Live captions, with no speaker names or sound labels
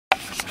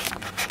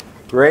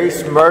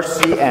Grace,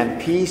 mercy, and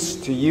peace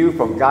to you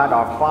from God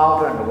our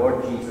Father and the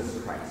Lord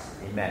Jesus Christ.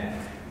 Amen.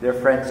 Dear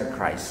friends in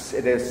Christ,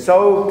 it is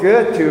so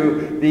good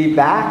to be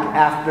back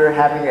after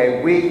having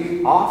a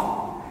week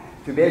off,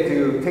 to be able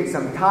to take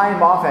some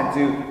time off and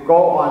to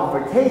go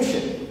on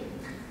vacation.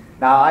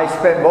 Now, I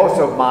spent most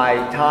of my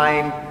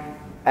time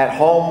at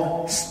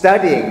home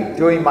studying,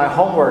 doing my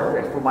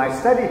homework for my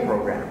study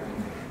program.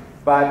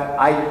 But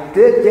I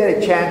did get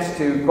a chance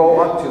to go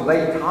up to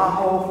Lake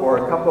Tahoe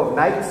for a couple of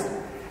nights.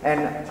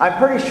 And I'm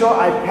pretty sure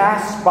I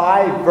passed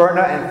by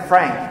Verna and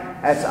Frank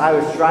as I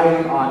was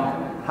driving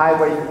on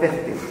Highway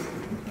 50.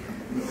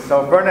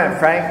 So Verna and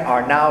Frank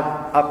are now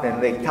up in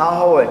Lake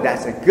Tahoe, and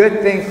that's a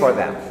good thing for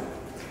them.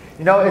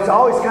 You know, it's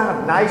always kind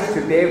of nice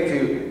to be able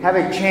to have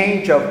a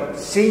change of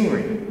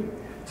scenery,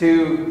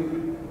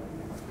 to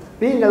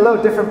be in a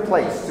little different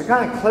place, to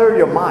kind of clear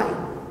your mind,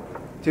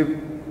 to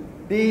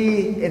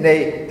be in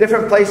a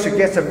different place to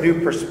get some new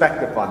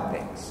perspective on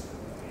things.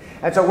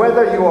 And so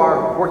whether you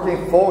are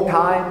working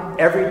full-time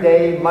every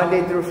day,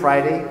 Monday through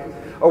Friday,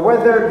 or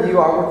whether you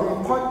are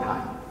working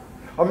part-time,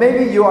 or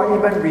maybe you are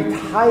even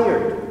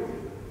retired,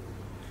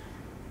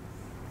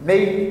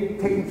 maybe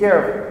taking care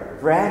of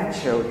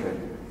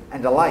grandchildren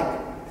and the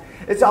like,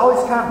 it's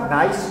always kind of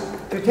nice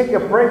to take a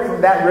break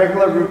from that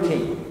regular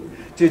routine,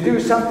 to do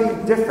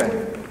something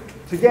different,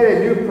 to get a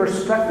new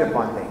perspective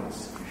on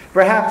things,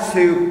 perhaps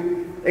to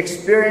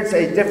experience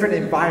a different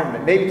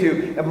environment, maybe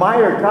to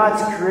admire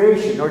God's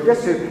creation, or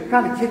just to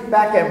kind of kick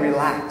back and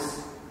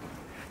relax.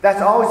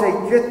 That's always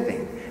a good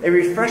thing, a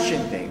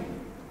refreshing thing.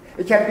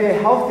 It can be a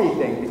healthy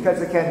thing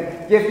because it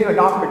can give you an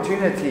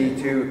opportunity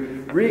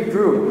to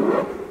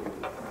regroup.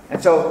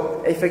 And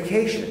so a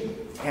vacation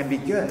can be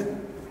good.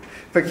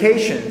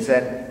 Vacations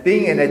and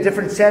being in a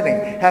different setting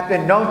have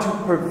been known to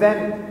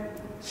prevent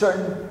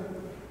certain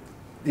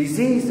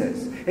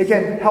diseases. It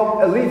can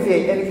help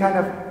alleviate any kind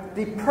of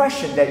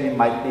depression that you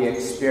might be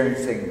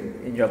experiencing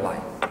in your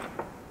life.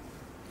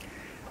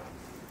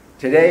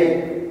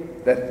 Today,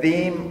 the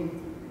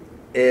theme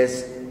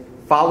is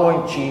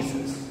following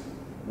Jesus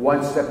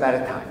one step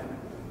at a time.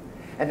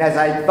 And as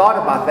I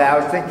thought about that, I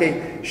was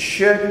thinking,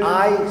 should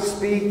I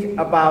speak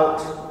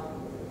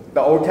about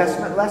the Old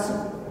Testament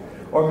lesson?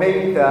 Or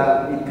maybe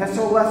the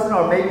epistle lesson?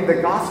 Or maybe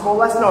the gospel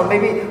lesson? Or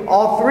maybe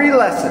all three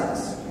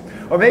lessons?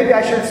 Or maybe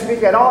I shouldn't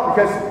speak at all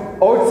because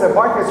Otis and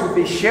Marcus would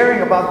be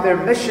sharing about their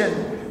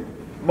mission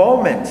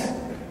moment.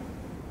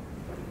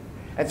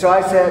 And so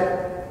I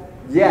said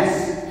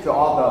yes to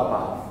all the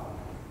above.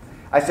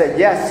 I said,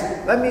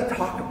 yes, let me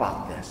talk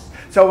about this.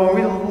 So when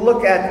we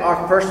look at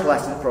our first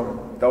lesson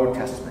from the Old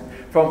Testament,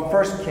 from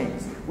 1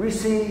 Kings, we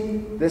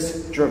see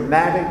this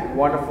dramatic,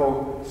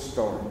 wonderful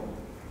story.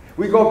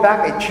 We go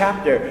back a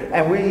chapter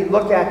and we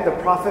look at the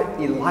prophet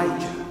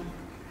Elijah.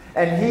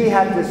 And he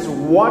had this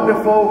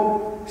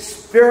wonderful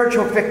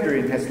spiritual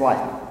victory in his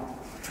life.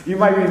 You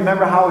might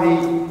remember how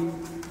he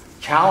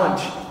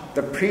challenged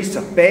the priests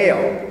of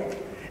Baal,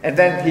 and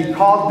then he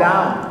called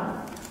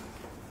down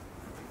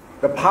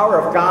the power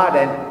of God,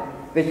 and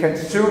they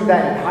consumed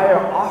that entire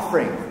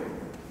offering,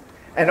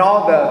 and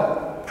all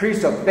the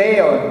priests of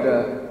Baal and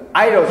the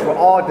idols were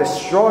all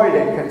destroyed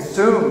and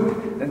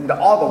consumed, and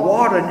all the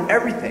water and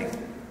everything.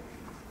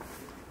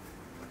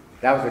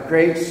 That was a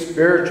great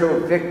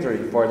spiritual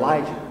victory for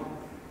Elijah.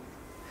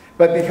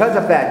 But because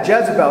of that,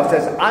 Jezebel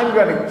says, I'm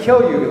going to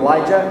kill you,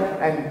 Elijah,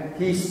 and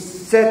he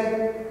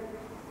set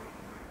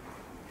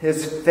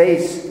his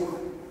face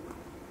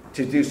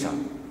to do so.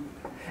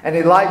 And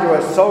Elijah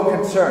was so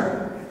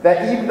concerned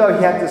that even though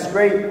he had this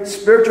great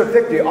spiritual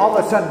victory, all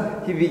of a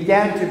sudden he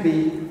began to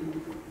be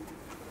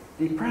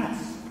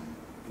depressed,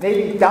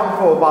 maybe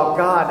doubtful about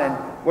God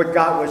and what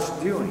God was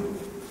doing.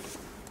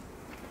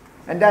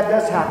 And that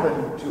does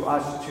happen to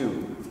us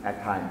too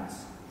at times,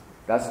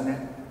 doesn't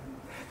it?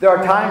 There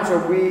are times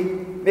where we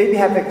maybe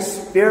have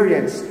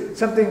experienced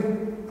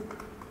something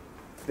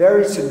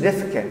very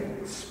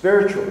significant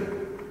spiritually,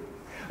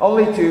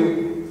 only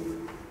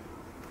to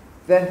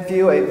then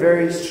feel a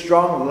very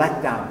strong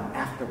letdown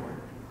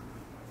afterward.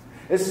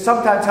 It's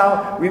sometimes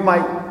how we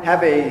might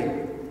have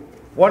a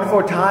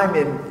wonderful time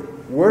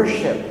in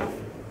worship,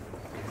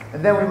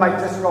 and then we might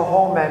just go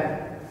home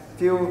and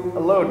feel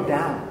a little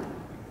down.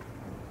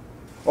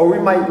 Or we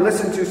might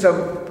listen to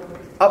some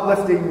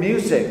uplifting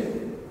music,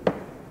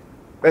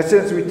 but as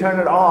soon as we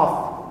turn it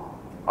off,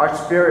 our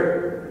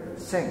spirit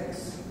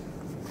sinks.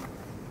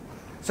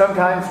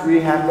 Sometimes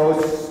we have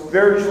those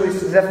spiritually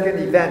significant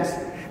events,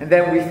 and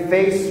then we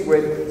face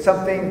with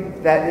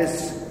something that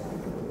is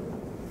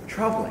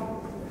troubling,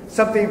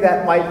 something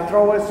that might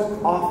throw us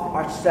off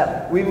our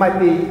step. We might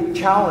be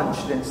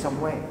challenged in some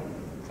way.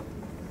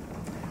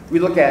 We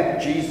look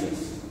at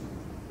Jesus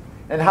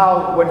and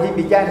how when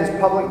he began his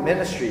public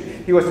ministry,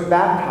 he was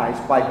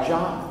baptized by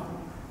John.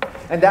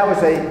 And that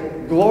was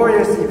a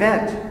glorious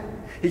event.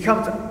 He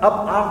comes up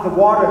out of the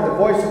water, and the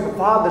voice of the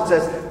Father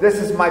says, this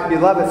is my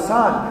beloved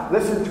Son.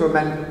 Listen to him.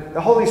 And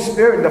the Holy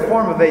Spirit, in the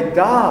form of a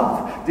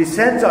dove,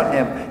 descends on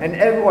him, and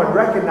everyone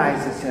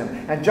recognizes him.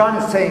 And John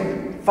is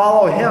saying,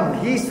 follow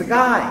him. He's the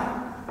guy.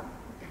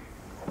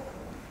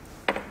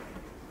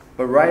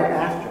 But right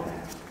after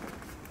that,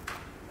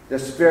 the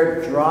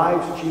Spirit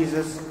drives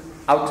Jesus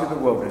out to the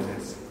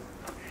wilderness.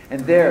 And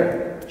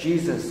there,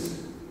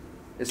 Jesus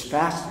is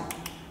fasting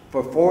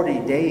for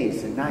 40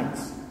 days and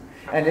nights.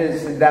 And it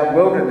is in that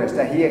wilderness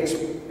that he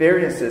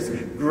experiences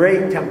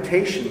great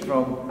temptation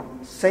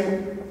from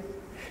Satan.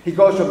 He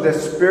goes from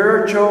this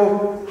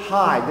spiritual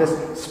high,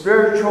 this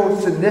spiritual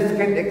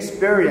significant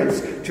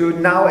experience, to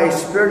now a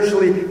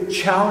spiritually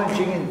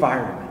challenging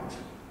environment.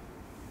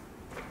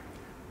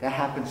 That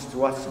happens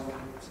to us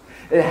sometimes.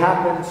 It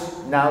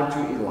happens now to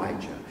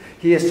Elijah.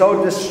 He is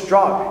so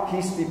distraught.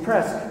 He's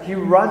depressed. He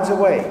runs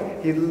away.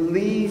 He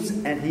leaves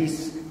and he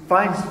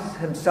finds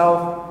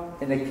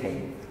himself in a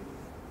cave.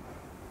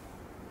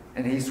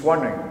 And he's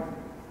wondering,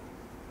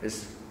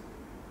 is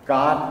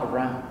God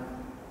around?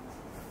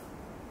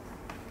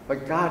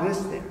 But God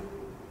is there.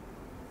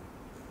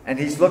 And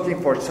he's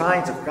looking for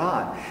signs of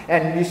God.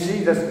 And you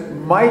see this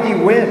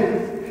mighty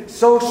wind,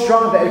 so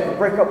strong that it can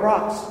break up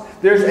rocks.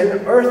 There's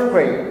an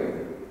earthquake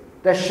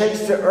that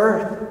shakes the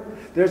earth.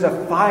 There's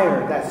a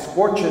fire that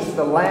scorches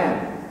the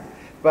land.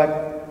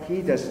 But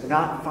he does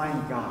not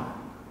find God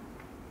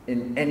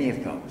in any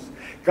of those.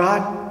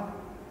 God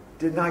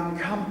did not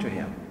come to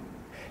him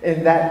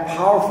in that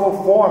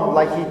powerful form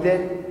like he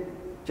did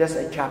just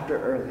a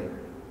chapter earlier.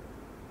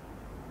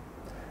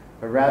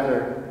 But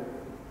rather,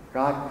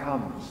 God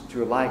comes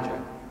to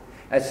Elijah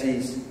as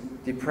he's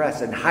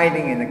depressed and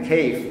hiding in a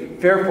cave,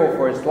 fearful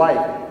for his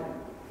life.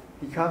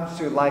 He comes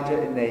to Elijah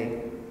in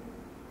a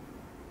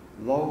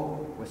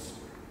low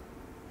whisper,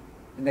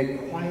 in a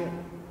quiet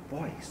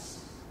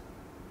voice.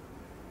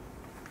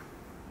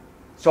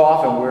 So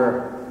often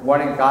we're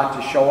wanting God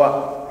to show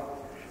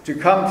up, to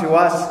come to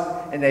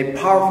us in a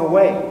powerful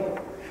way.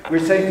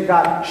 We're saying to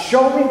God,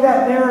 show me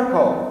that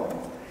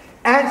miracle.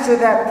 Answer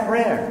that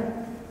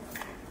prayer.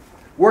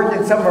 Work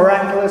in some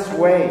miraculous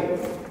way.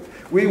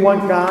 We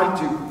want God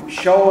to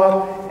show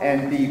up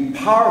and be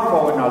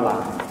powerful in our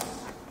lives.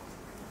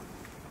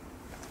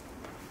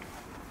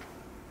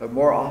 But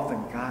more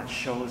often, God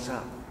shows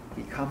up.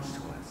 He comes to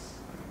us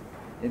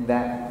in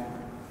that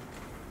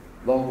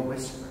low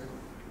whisper.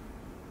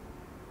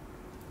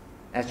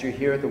 As you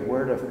hear the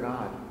word of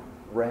God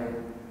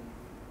read,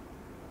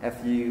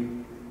 as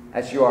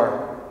you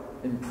are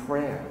in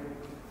prayer,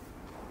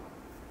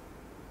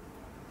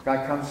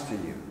 God comes to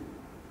you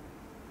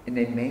in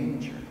a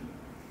manger.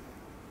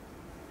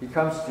 He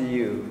comes to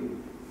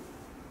you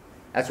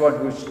as one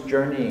who's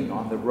journeying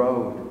on the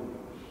road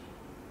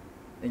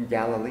in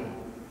Galilee.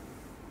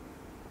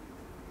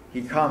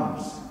 He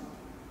comes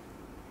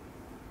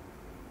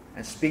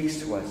and speaks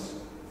to us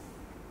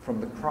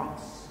from the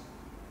cross.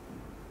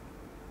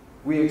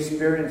 We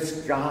experience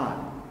God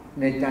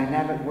in a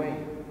dynamic way,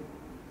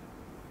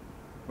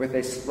 with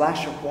a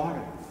splash of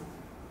water,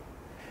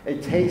 a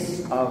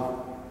taste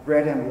of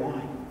bread and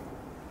wine,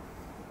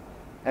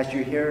 as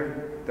you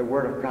hear the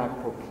word of God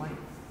proclaimed.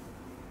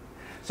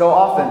 So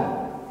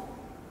often,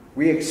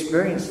 we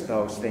experience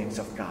those things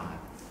of God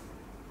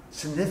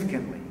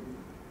significantly,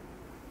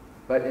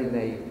 but in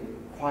a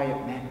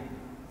quiet manner.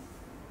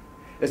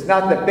 It's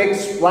not the big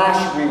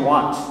splash we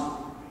want,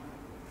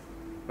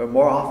 but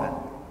more often,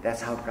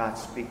 that's how God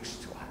speaks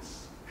to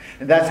us.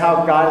 And that's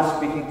how God is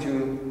speaking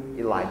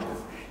to Elijah.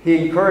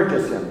 He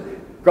encourages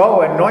him,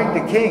 go anoint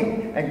the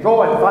king, and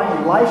go and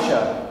find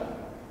Elisha.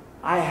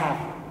 I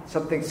have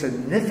something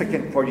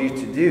significant for you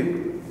to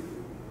do.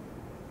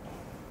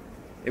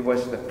 It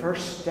was the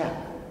first step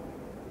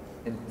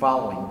in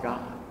following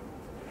God.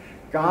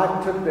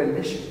 God took the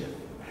initiative.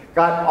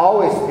 God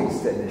always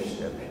takes the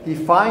initiative. He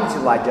finds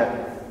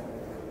Elijah.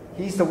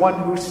 He's the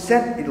one who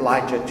sent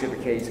Elijah to the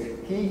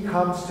cave. He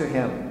comes to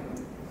him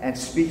and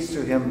speaks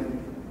to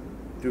him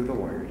through the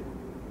word.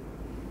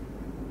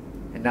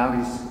 And now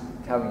he's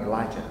telling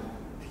Elijah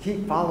to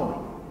keep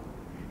following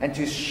and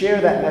to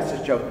share that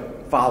message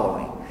of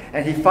following.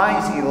 And he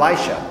finds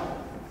Elisha,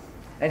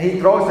 and he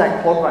throws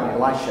that cloak on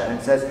Elisha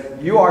and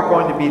says, you are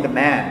going to be the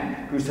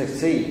man who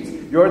succeeds.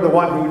 You're the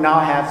one who now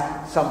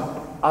has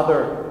some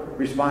other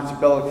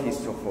responsibilities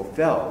to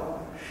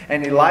fulfill.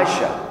 And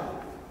Elisha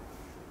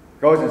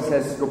goes and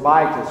says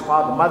goodbye to his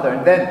father and mother.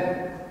 And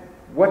then,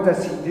 what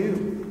does he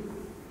do?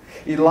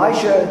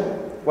 Elisha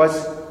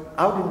was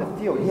out in the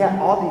field. He had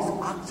all these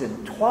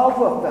oxen,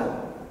 12 of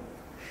them.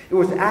 It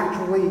was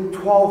actually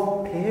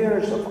 12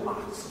 pairs of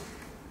oxen.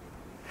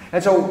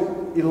 And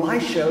so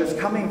Elisha is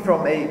coming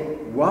from a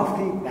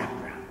wealthy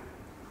background,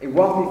 a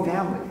wealthy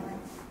family.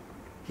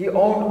 He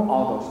owned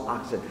all those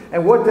oxen.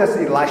 And what does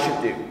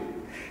Elisha do?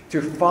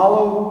 To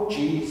follow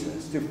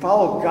Jesus, to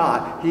follow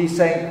God, he's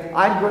saying,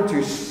 I'm going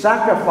to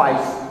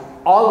sacrifice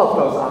all of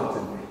those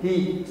oxen.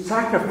 He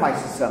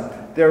sacrifices them.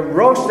 They're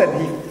roasted.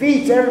 He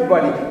feeds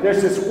everybody.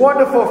 There's this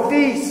wonderful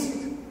feast.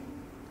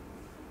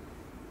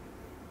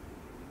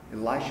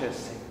 Elisha is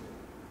saying,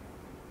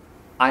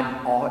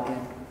 I'm all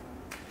in.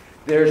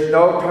 There's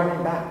no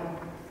turning back.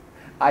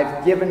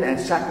 I've given and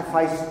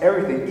sacrificed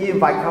everything. Even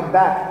if I come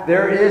back,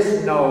 there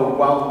is no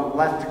wealth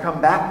left to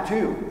come back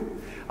to.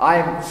 I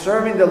am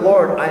serving the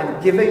Lord. I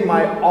am giving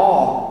my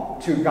all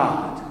to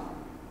God.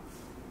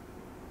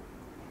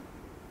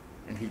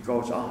 he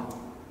goes on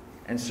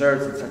and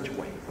serves in such a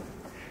way.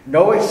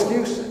 No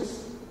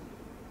excuses.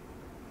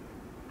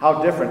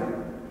 How different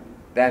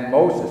than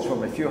Moses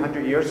from a few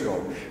hundred years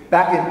ago.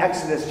 Back in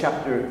Exodus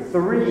chapter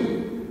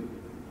 3,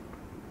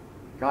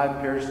 God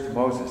appears to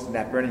Moses in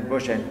that burning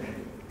bush, and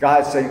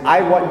God is saying,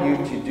 I want you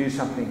to do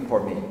something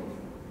for me.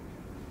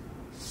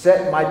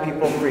 Set my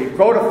people free.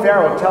 Go to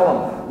Pharaoh, tell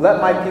him,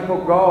 let my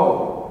people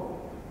go.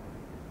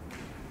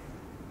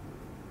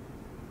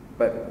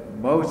 But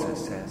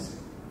Moses says,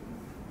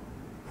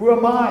 who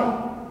am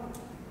I?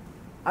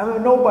 I'm a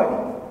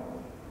nobody.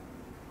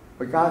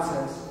 But God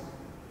says,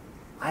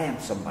 I am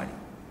somebody,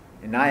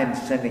 and I am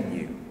sending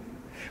you.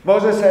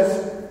 Moses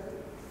says,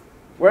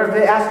 where if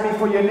they ask me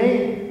for your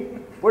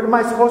name? What am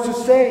I supposed to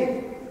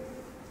say?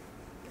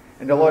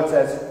 And the Lord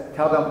says,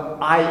 tell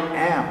them, I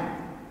am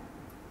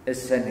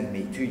is sending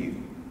me to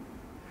you.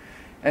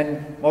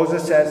 And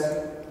Moses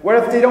says, what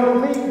if they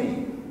don't believe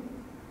me?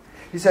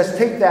 He says,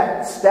 take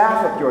that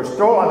staff of yours,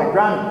 throw it on the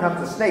ground, it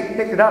becomes a snake.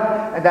 Pick it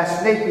up, and that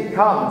snake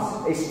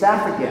becomes a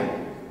staff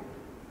again.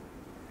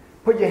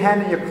 Put your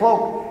hand in your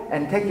cloak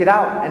and take it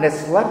out, and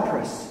it's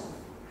leprous.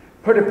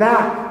 Put it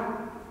back.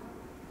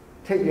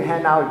 Take your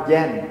hand out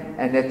again,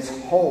 and it's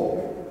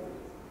whole.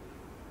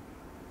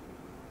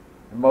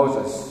 And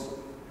Moses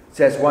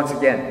says once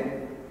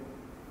again,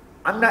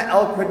 I'm not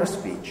eloquent of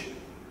speech.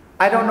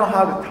 I don't know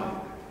how to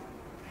talk.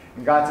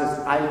 And God says,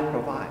 I will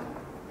provide.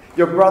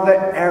 Your brother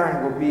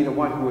Aaron will be the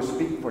one who will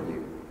speak for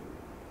you.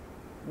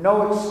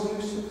 No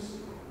excuses.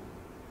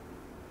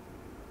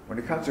 When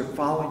it comes to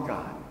following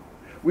God,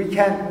 we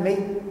can't make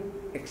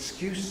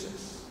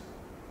excuses.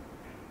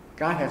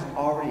 God has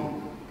already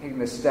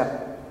taken a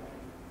step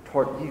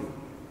toward you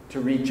to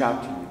reach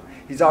out to you.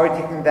 He's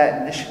already taken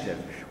that initiative.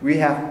 We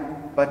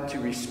have but to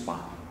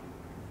respond.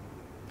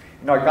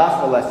 In our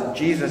gospel lesson,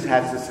 Jesus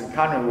has this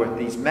encounter with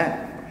these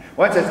men.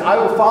 One says, I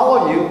will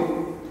follow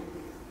you,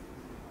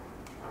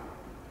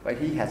 but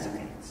he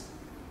hesitates.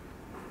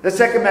 The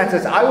second man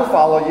says, I will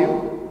follow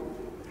you,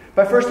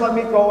 but first let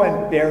me go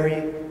and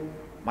bury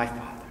my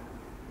father.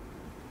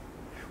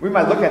 We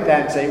might look at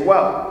that and say,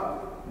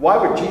 well, why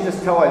would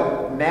Jesus tell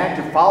a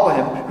man to follow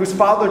him whose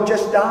father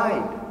just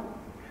died?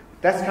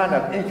 That's kind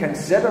of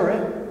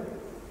inconsiderate.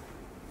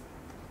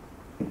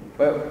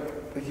 But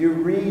if you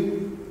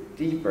read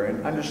deeper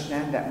and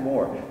understand that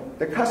more,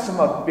 the custom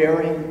of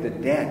burying the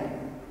dead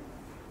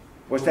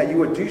was that you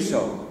would do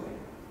so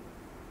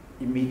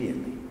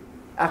immediately,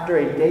 after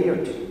a day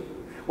or two.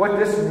 What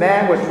this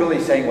man was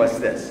really saying was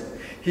this.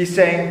 He's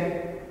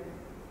saying,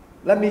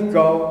 let me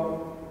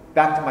go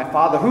back to my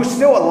father, who's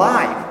still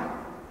alive.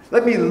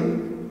 Let me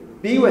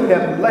be with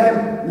him, let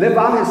him live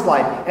out his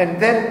life.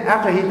 And then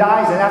after he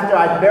dies and after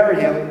I bury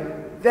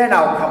him, then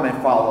I'll come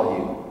and follow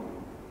you.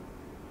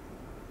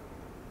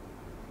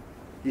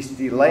 He's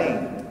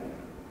delaying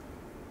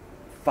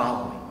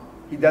following.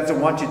 He doesn't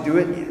want to do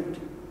it yet.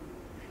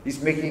 He's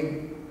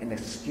making an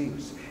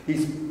excuse.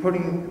 He's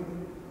putting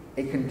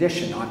a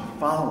condition on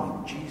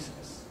following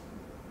Jesus.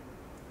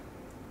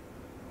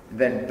 And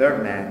then the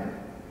third man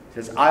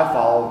says, I'll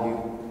follow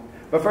you.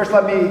 But first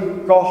let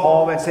me go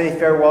home and say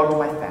farewell to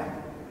my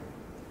family.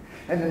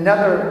 And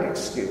another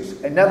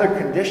excuse, another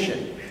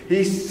condition.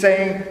 He's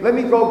saying, let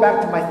me go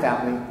back to my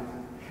family,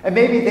 and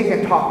maybe they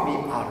can talk me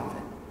out of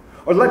it.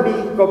 Or let me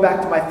go back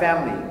to my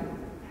family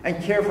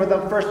and care for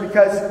them first,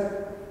 because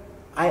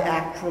I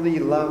actually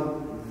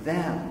love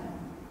them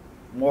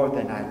more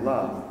than I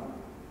love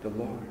the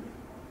Lord.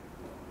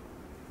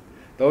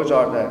 Those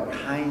are the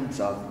kinds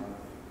of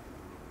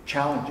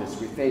challenges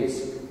we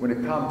face when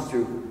it comes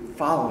to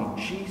following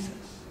Jesus.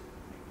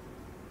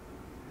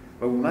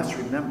 But we must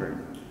remember,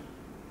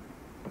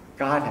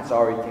 God has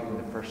already taken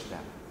the first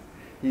step.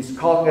 He's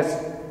calling us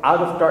out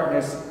of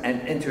darkness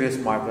and into his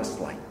marvelous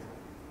light.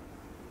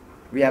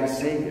 We have a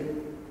Savior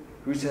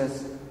who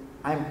says,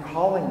 I'm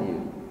calling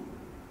you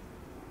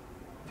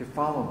to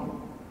follow me.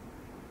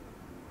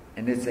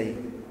 And it's a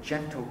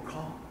gentle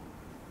call.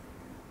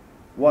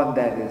 One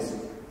that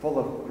is full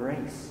of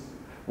grace.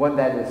 One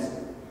that is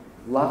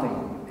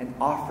loving and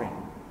offering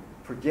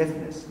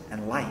forgiveness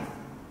and life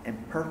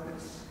and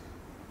purpose.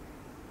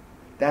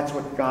 That's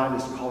what God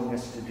is calling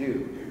us to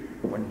do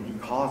when he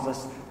calls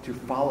us to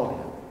follow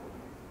him.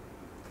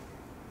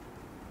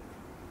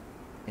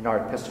 In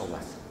our epistle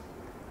lesson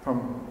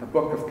from the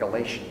book of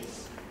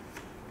Galatians,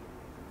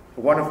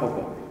 a wonderful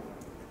book,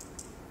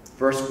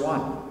 verse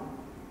 1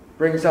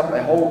 brings up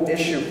a whole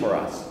issue for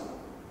us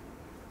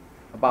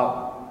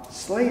about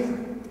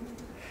slavery.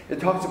 It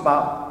talks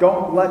about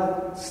don't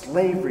let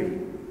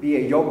slavery be a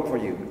yoke for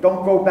you.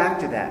 Don't go back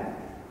to that.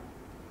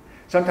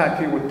 Sometimes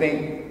people would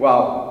think,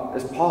 well,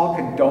 is Paul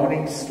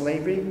condoning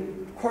slavery?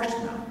 Of course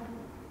not.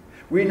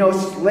 We know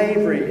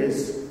slavery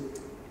is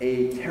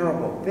a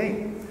terrible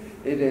thing.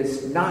 It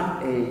is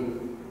not a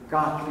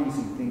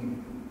God-pleasing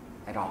thing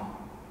at all.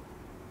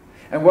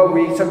 And what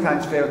we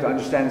sometimes fail to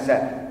understand is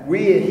that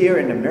we here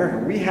in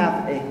America, we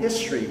have a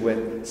history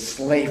with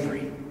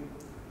slavery.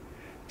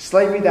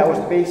 Slavery that was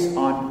based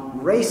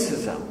on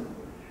racism.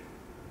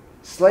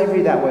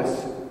 Slavery that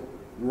was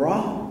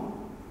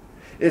wrong.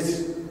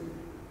 It's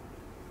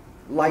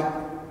like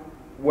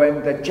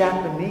when the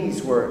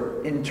Japanese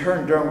were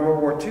interned during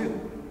World War II,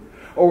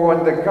 or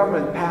when the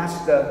government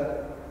passed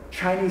the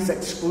Chinese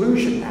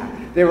Exclusion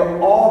Act. They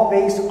were all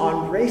based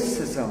on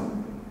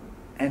racism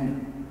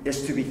and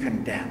is to be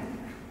condemned.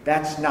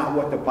 That's not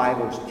what the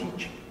Bible is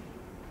teaching.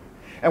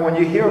 And when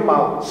you hear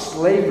about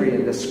slavery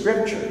in the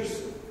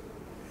scriptures,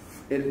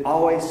 it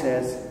always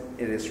says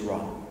it is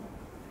wrong.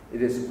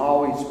 It is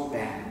always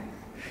bad.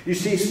 You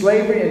see,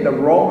 slavery in the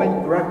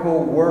Roman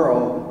Greco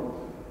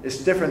world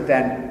is different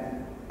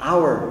than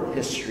our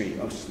history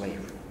of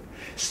slavery.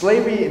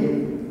 Slavery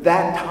in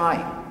that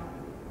time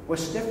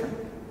was different.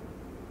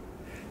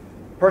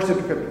 A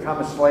person could become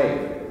a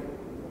slave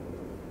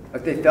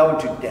if they fell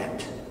into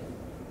debt.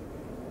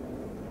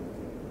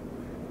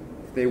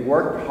 If they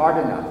worked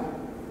hard enough,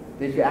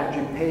 they could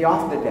actually pay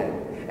off the debt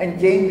and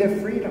gain their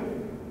freedom.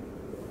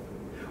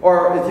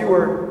 Or if you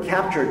were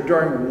captured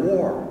during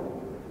war,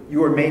 you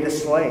were made a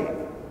slave.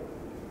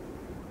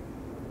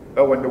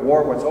 But when the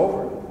war was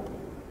over,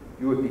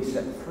 you would be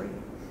set free.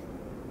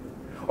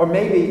 Or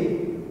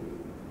maybe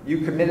you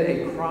committed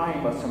a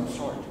crime of some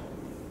sort,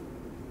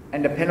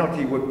 and the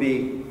penalty would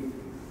be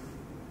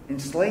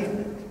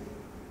enslavement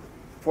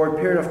for a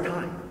period of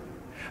time.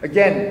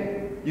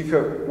 Again, you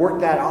could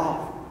work that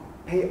off,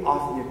 pay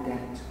off your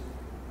debt.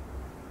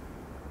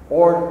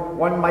 Or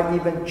one might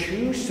even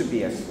choose to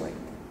be a slave.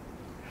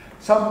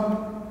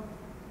 Some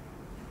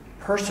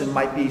person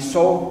might be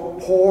so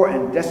poor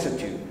and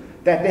destitute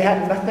that they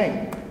had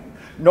nothing.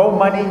 No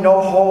money,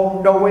 no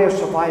home, no way of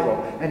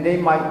survival. And they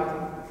might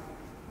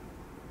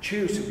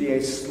choose to be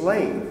a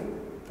slave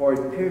for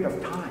a period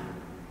of time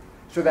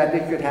so that they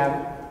could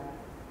have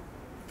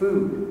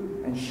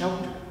food and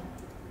shelter.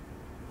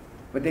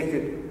 But they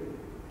could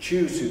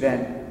choose to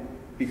then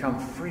become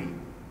free.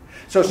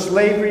 So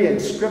slavery in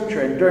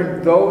Scripture and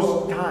during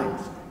those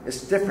times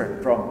is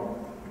different from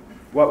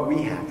what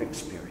we have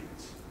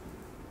experienced.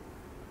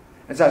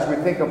 And so as we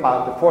think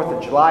about the 4th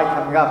of July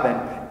coming up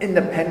and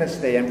Independence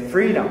Day and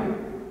freedom,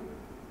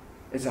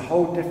 it's a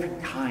whole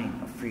different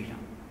kind of freedom.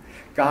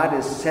 God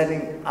is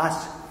setting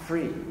us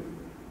free.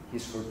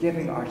 He's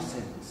forgiving our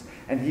sins.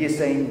 And He is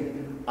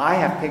saying, I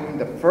have taken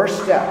the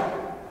first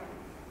step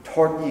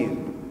toward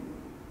you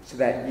so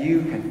that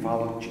you can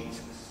follow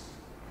Jesus.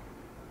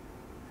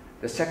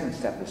 The second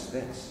step is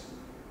this.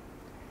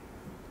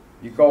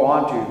 You go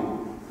on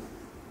to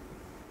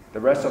the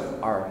rest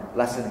of our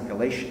lesson in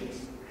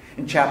Galatians.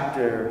 In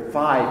chapter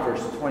 5,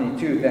 verse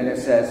 22, then it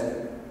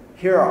says,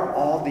 here are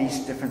all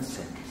these different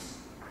sins.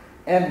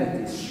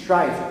 Enmity,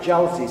 strife,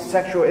 jealousy,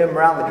 sexual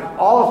immorality,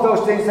 all of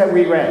those things that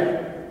we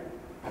read.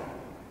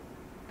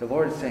 The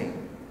Lord is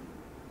saying,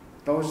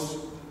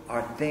 those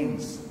are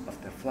things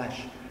of the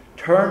flesh.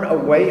 Turn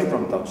away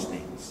from those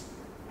things.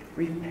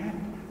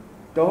 Repent.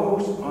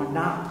 Those are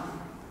not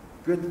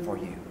good for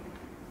you.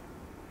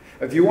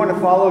 If you want to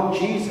follow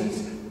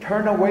Jesus,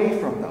 turn away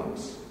from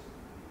those.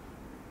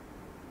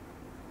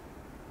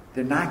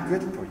 They're not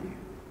good for you.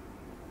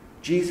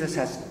 Jesus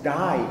has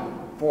died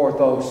for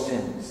those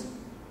sins.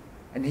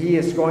 And He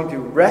is going to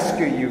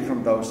rescue you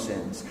from those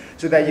sins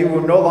so that you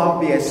will no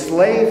longer be a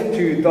slave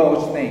to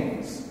those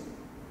things.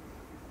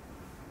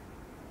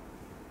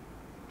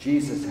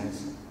 Jesus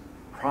has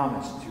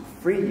promised to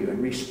free you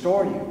and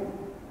restore you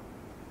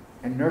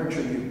and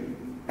nurture you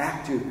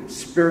back to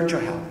spiritual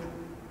health.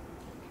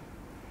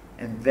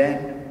 And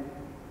then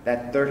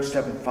that third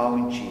step in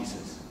following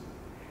Jesus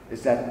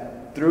is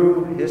that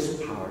through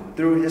His power,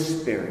 through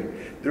His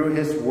Spirit, through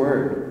His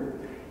Word,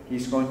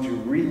 He's going to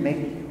remake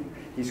you.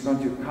 He's going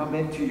to come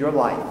into your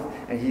life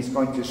and He's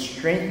going to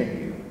strengthen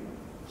you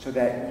so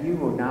that you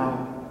will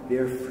now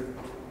bear fruit.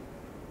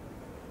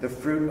 The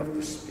fruit of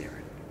the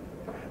Spirit,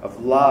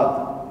 of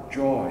love,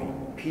 joy,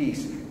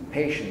 peace,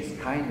 patience,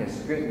 kindness,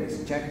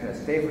 goodness,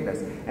 gentleness,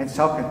 faithfulness, and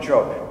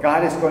self-control.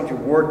 God is going to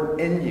work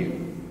in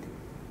you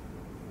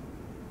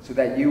so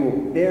that you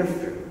will bear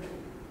fruit,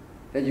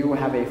 that you will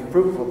have a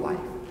fruitful life,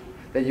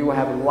 that you will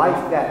have a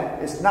life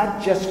that is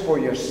not just for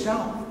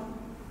yourself,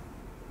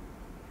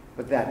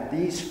 but that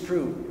these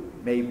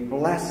fruit may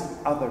bless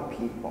other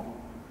people.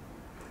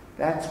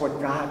 That's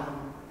what God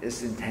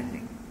is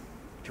intending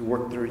to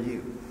work through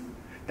you.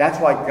 That's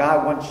why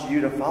God wants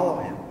you to follow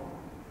Him,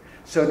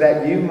 so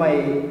that you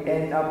may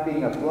end up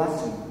being a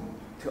blessing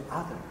to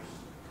others.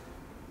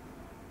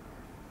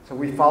 So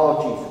we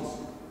follow Jesus,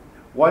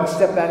 one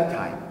step at a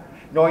time,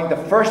 knowing the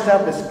first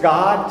step is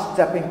God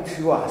stepping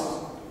to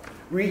us,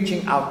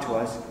 reaching out to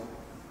us,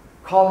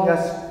 calling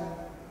us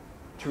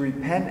to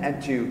repent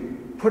and to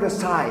put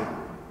aside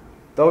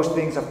those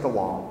things of the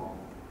law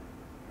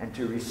and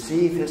to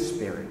receive His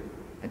Spirit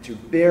and to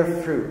bear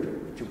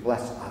fruit to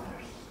bless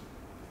others.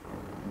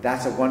 And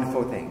that's a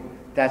wonderful thing.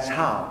 That's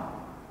how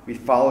we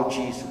follow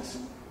Jesus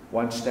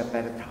one step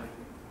at a time.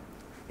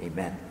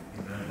 Amen.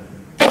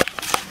 Amen.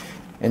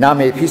 And now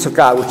may the peace of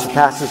God, which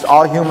surpasses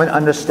all human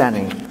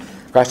understanding,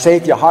 God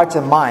save your hearts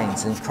and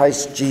minds in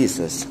Christ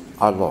Jesus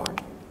our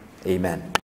Lord. Amen.